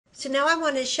So now I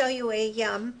want to show you a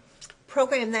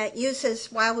program that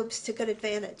uses while loops to good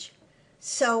advantage.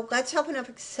 So let's open up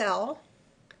Excel,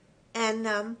 and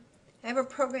I have a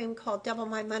program called Double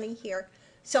My Money here.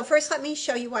 So first let me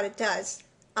show you what it does.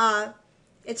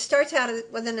 It starts out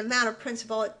with an amount of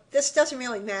principal. This doesn't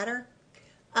really matter,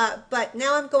 but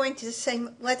now I'm going to say,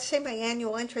 let's say my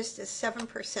annual interest is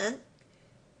 7%.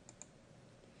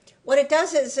 What it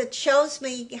does is it shows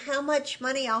me how much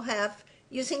money I'll have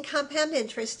using compound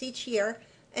interest each year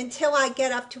until I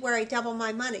get up to where I double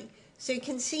my money. So you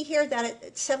can see here that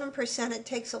at 7% it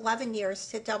takes 11 years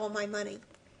to double my money.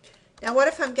 Now what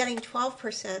if I'm getting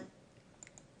 12%?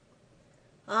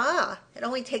 It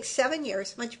only takes 7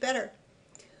 years, much better.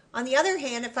 On the other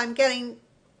hand, if I'm getting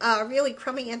a really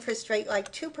crummy interest rate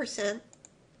like 2%,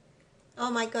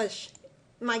 oh my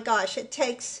gosh, it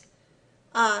takes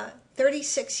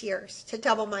 36 years to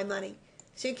double my money.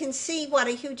 So you can see what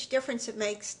a huge difference it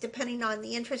makes depending on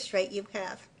the interest rate you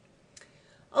have.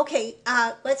 Okay,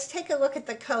 let's take a look at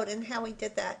the code and how we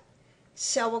did that.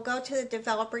 So we'll go to the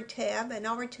Developer tab and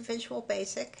over to Visual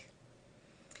Basic.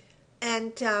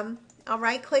 And I'll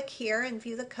right click here and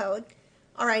view the code.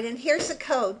 All right, and here's the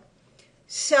code.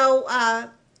 So I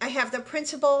have the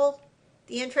principal,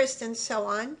 the interest, and so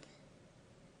on.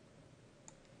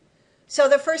 So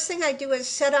the first thing I do is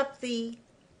set up the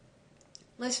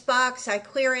list box, I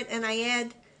clear it, and I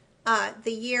add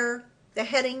the year, the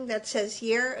heading that says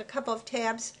year, a couple of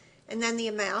tabs, and then the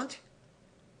amount.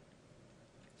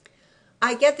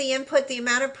 I get the input, the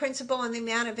amount of principal and the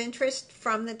amount of interest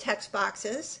from the text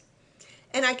boxes.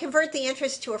 And I convert the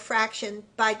interest to a fraction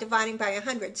by dividing by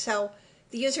 100. So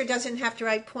the user doesn't have to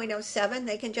write 0.07.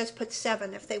 They can just put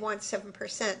 7 if they want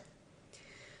 7%.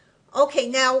 Okay,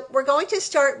 now we're going to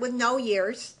start with no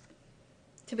years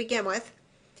to begin with.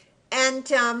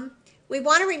 And we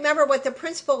want to remember what the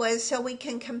principal is so we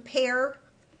can compare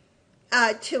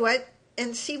to it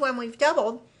and see when we've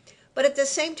doubled. But at the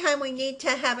same time, we need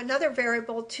to have another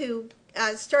variable to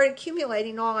start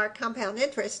accumulating all our compound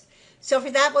interest. So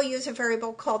for that, we'll use a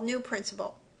variable called new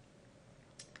principal.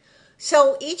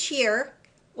 So each year,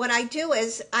 what I do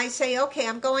is I say, okay,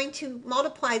 I'm going to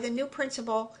multiply the new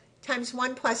principal times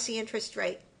 1 plus the interest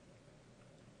rate.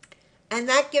 And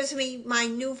that gives me my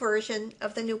new version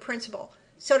of the new principal.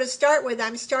 So to start with,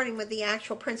 I'm starting with the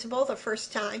actual principal the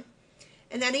first time.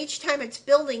 And then each time it's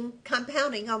building,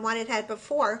 compounding on what it had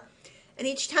before. And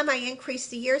each time I increase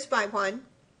the years by 1,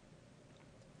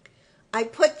 I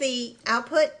put the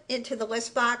output into the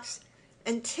list box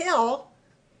until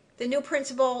the new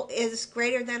principal is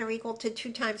greater than or equal to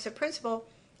 2 times the principal,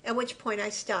 at which point I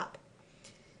stop.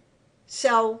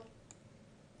 So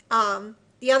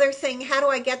the other thing, how do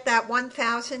I get that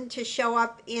 1,000 to show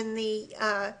up in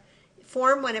the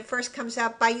form when it first comes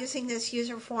up? By using this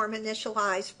user form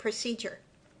initialize procedure.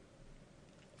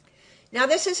 Now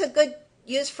this is a good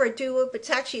use for a do loop. It's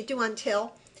actually a do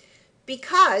until,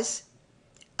 because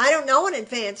I don't know in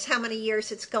advance how many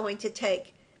years it's going to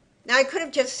take. Now I could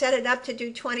have just set it up to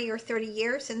do 20 or 30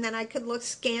 years and then I could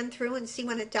scan through and see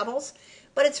when it doubles.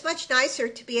 But it's much nicer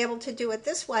to be able to do it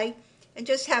this way and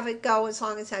just have it go as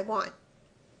long as I want.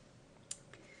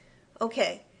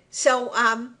 Okay, so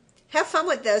have fun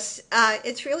with this.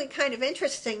 It's really kind of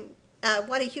interesting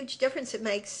what a huge difference it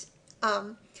makes,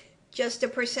 just a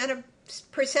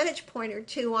percentage point or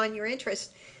two on your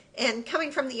interest. And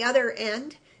coming from the other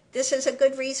end, this is a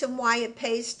good reason why it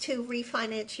pays to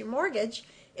refinance your mortgage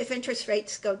if interest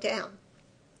rates go down.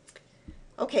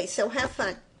 Okay, so have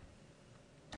fun.